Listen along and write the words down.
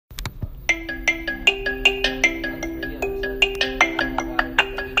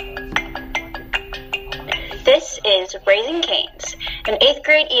episodes of Raising Canes, an 8th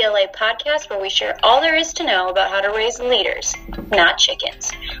grade ELA podcast where we share all there is to know about how to raise leaders, not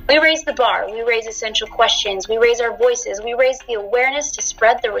chickens. We raise the bar, we raise essential questions, we raise our voices, we raise the awareness to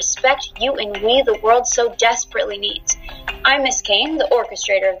spread the respect you and we, the world, so desperately needs. I'm Miss Kane, the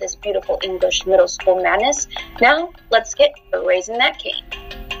orchestrator of this beautiful English middle school madness. Now, let's get to raising that cane.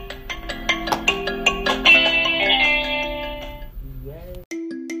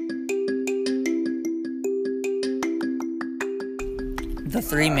 The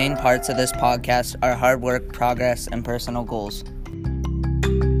three main parts of this podcast are hard work, progress, and personal goals.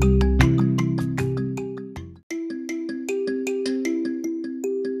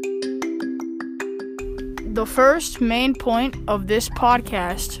 The first main point of this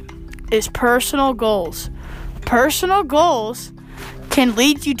podcast is personal goals. Personal goals can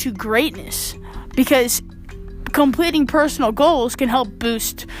lead you to greatness because completing personal goals can help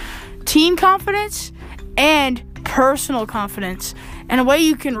boost team confidence and personal confidence. And a way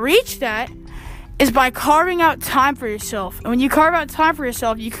you can reach that is by carving out time for yourself. And when you carve out time for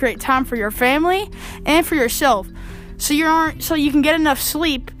yourself, you create time for your family and for yourself. So you can get enough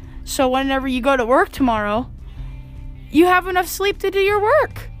sleep. So whenever you go to work tomorrow, you have enough sleep to do your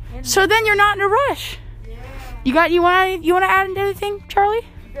work. So then you're not in a rush. Yeah. You want to add anything, Charlie?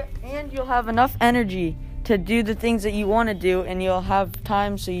 And you'll have enough energy to do the things that you want to do, and you'll have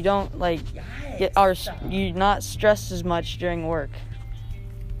time so you don't you're not stressed as much during work.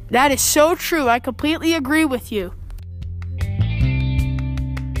 That is so true. I completely agree with you.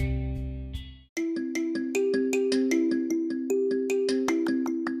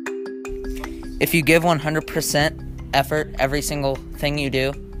 If you give 100% effort every single thing you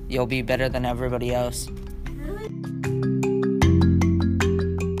do, you'll be better than everybody else.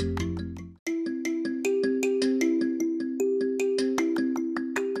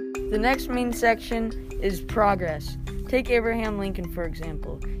 The next main section is progress. Take Abraham Lincoln, for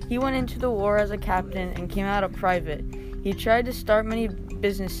example. He went into the war as a captain and came out a private. He tried to start many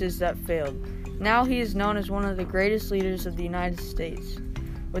businesses that failed. Now he is known as one of the greatest leaders of the United States.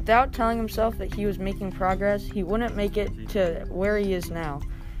 Without telling himself that he was making progress, he wouldn't make it to where he is now.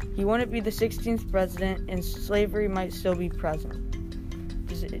 He wouldn't be the 16th president, and slavery might still be present.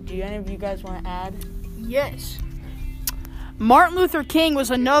 Do any of you guys want to add? Yes. Martin Luther King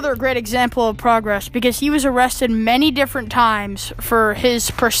was another great example of progress because he was arrested many different times for his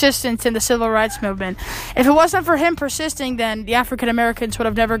persistence in the civil rights movement. If it wasn't for him persisting, then the African Americans would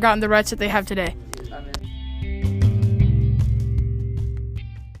have never gotten the rights that they have today.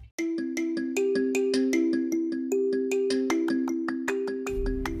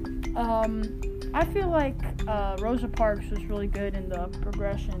 I feel like Rosa Parks was really good in the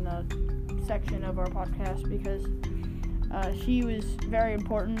progression section of our podcast because she was very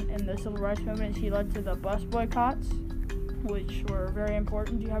important in the civil rights movement. She led to the bus boycotts, which were very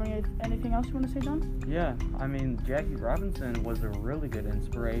important. Do you have anything else you want to say, John? Yeah, I mean, Jackie Robinson was a really good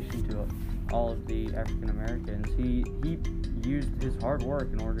inspiration to all of the African Americans. He used his hard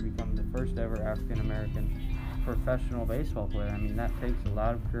work in order to become the first ever African American professional baseball player. I mean, that takes a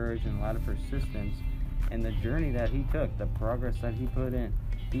lot of courage and a lot of persistence. And the journey that he took, the progress that he put in,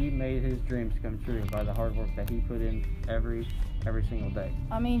 he made his dreams come true by the hard work that he put in every single day.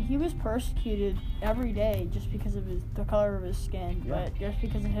 I mean, he was persecuted every day just because of the color of his skin. Yeah. But just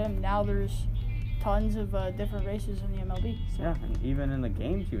because of him, now there's tons of different races in the MLB. So. Yeah, and even in the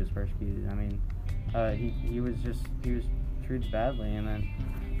games he was persecuted. I mean, he was treated badly, and then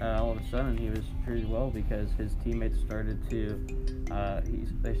all of a sudden he was treated well because his teammates started to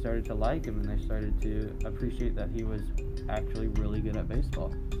they started to like him, and they started to appreciate that he was actually really good at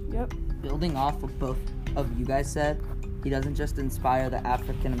baseball. Yep. Building off of both of you guys said, he doesn't just inspire the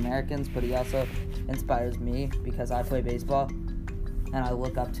African Americans, but he also inspires me because I play baseball, and I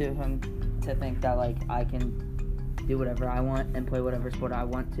look up to him to think that I can do whatever I want and play whatever sport I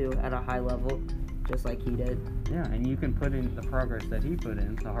want to at a high level, just like he did. Yeah, and you can put in the progress that he put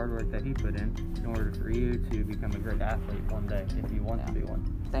in, the hard work that he put in order for you to become a great athlete one day if you want to be one.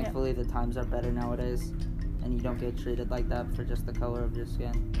 Thankfully, the times are better nowadays, and you don't get treated like that for just the color of your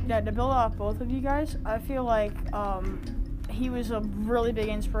skin. Yeah, to build off both of you guys, I feel like he was a really big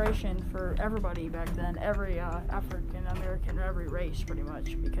inspiration for everybody back then, every African American, every race pretty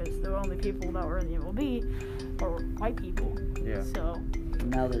much, because the only people that were in the MLB were white people. Yeah. So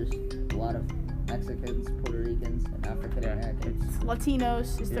now there's a lot of Mexicans, Puerto Ricans, and African Americans.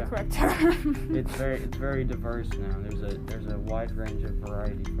 Latinos is the correct term. It's very diverse now. There's a wide range of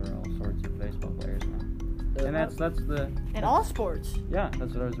variety for all sorts of baseball players now. And that's in all sports. Yeah,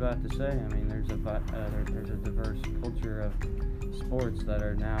 that's what I was about to say. I mean, there's a diverse culture of sports that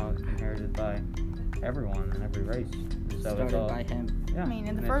are now inherited by everyone in every race. So Started by him. Yeah, I mean,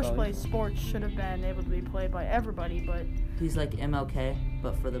 in the and first it's all place, sports should have been able to be played by everybody, but He's like MLK,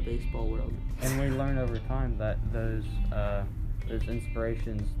 but for the baseball world. And we learned over time that those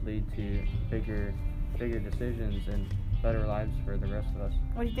inspirations lead to bigger decisions and better lives for the rest of us.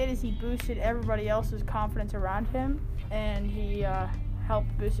 what he did is he boosted everybody else's confidence around him, and he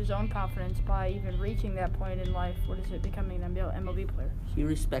helped boost his own confidence by even reaching that point in life. What is it? Becoming an MLB player. He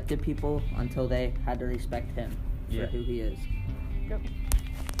respected people until they had to respect him for Yeah. who he is. Yep.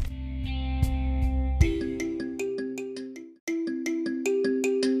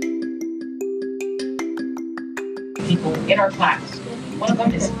 People in our class. One of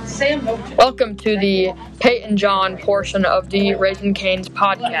them is Sam Moten. Welcome to the Peyton John portion of the Raising Cane's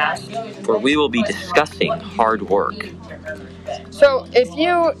podcast. where we will be discussing hard work. So, if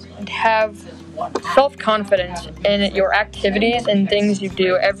you have self-confidence in your activities and things you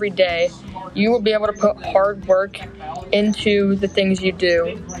do every day, you will be able to put hard work into the things you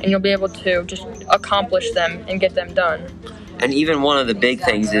do, and you'll be able to just accomplish them and get them done. And even one of the big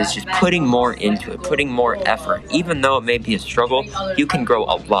things is just putting more into it, putting more effort. Even though it may be a struggle, you can grow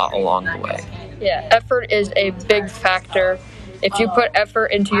a lot along the way. Yeah, effort is a big factor. If you put effort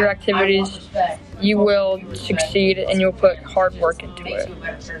into your activities, you will succeed and you'll put hard work into it.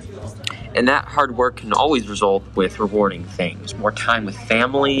 And that hard work can always result with rewarding things. More time with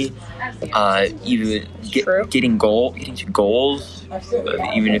family, even True. getting to goals,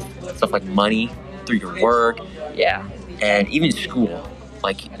 even if stuff like money through your work, Yeah. and even school.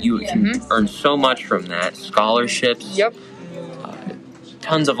 Like, you can earn so much from that. Scholarships, Yep.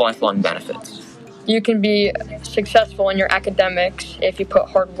 tons of lifelong benefits. You can be successful in your academics if you put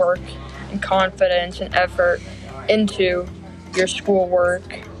hard work and confidence and effort into your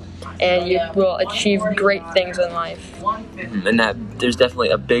schoolwork, and you will achieve great things in life. And that there's definitely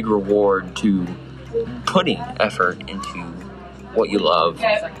a big reward to putting effort into what you love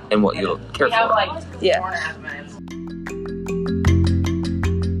and what you care for. Yeah.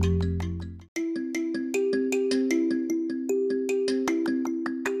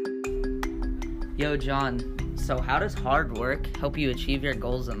 Yo, John, so how does hard work help you achieve your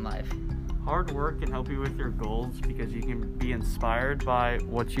goals in life? Hard work can help you with your goals because you can be inspired by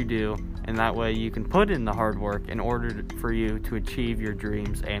what you do, and that way you can put in the hard work in order for you to achieve your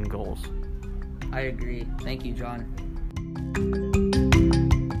dreams and goals. I agree. Thank you, John.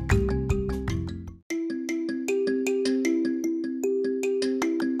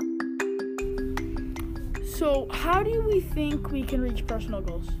 So, how do we think we can reach personal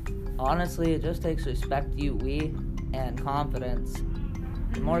goals? Honestly, it just takes respect, and confidence.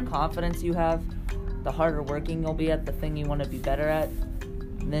 The more confidence you have, the harder working you'll be at the thing you want to be better at.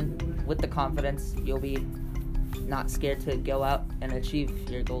 And then with the confidence, you'll be not scared to go out and achieve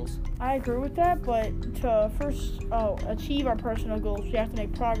your goals. I agree with that, but to first achieve our personal goals, we have to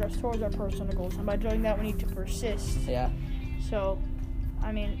make progress towards our personal goals. And by doing that, we need to persist. Yeah. So,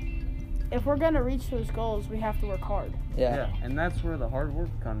 I mean, if we're going to reach those goals, we have to work hard. Yeah. And that's where the hard work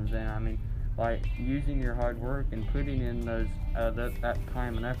comes in. I mean, by using your hard work and putting in those that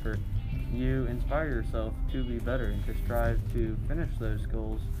time and effort, you inspire yourself to be better and to strive to finish those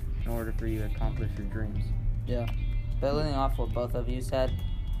goals in order for you to accomplish your dreams. Yeah. Building off what both of you said,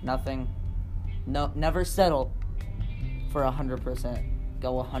 never settle for 100%.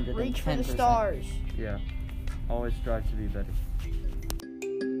 Go 110%. Reach for the stars. Yeah. Always strive to be better.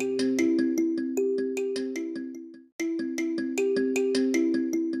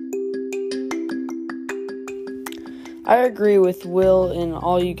 I agree with Will and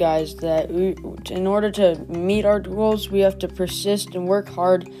all you guys that in order to meet our goals, we have to persist and work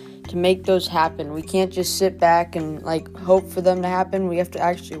hard to make those happen. We can't just sit back and hope for them to happen. We have to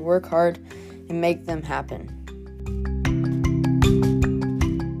actually work hard and make them happen.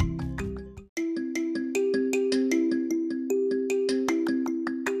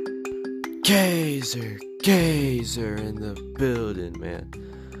 Gazer in the building, man.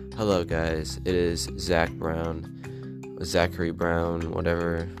 Hello, guys. It is Zach Brown. Zachary Brown,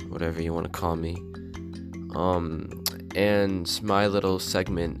 whatever you want to call me. And my little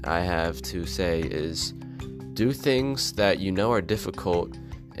segment I have to say is do things that you know are difficult,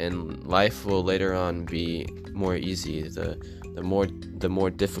 and life will later on be more easy. The more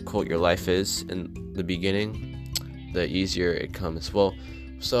difficult your life is in the beginning, the easier it comes. Well,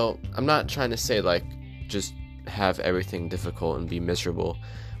 so I'm not trying to say just have everything difficult and be miserable.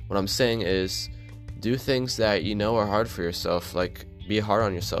 What I'm saying is do things that you know are hard for yourself. Be hard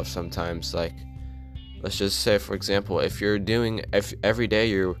on yourself sometimes. Let's just say, for example, if every day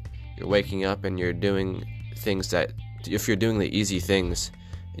you're waking up and you're doing things that, if you're doing the easy things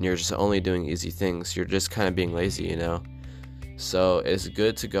and you're just only doing easy things, you're just kind of being lazy, you know? So it's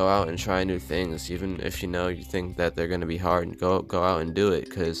good to go out and try new things, even if you think that they're going to be hard, and go out and do it,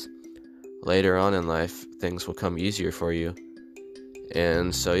 because later on in life, things will come easier for you.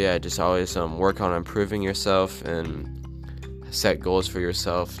 And so yeah, just always work on improving yourself and set goals for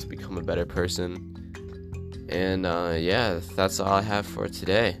yourself to become a better person. And yeah, that's all I have for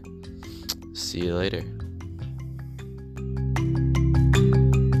today. See you later.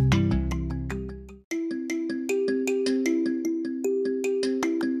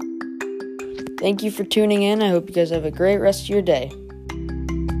 Thank you for tuning in. I hope you guys have a great rest of your day.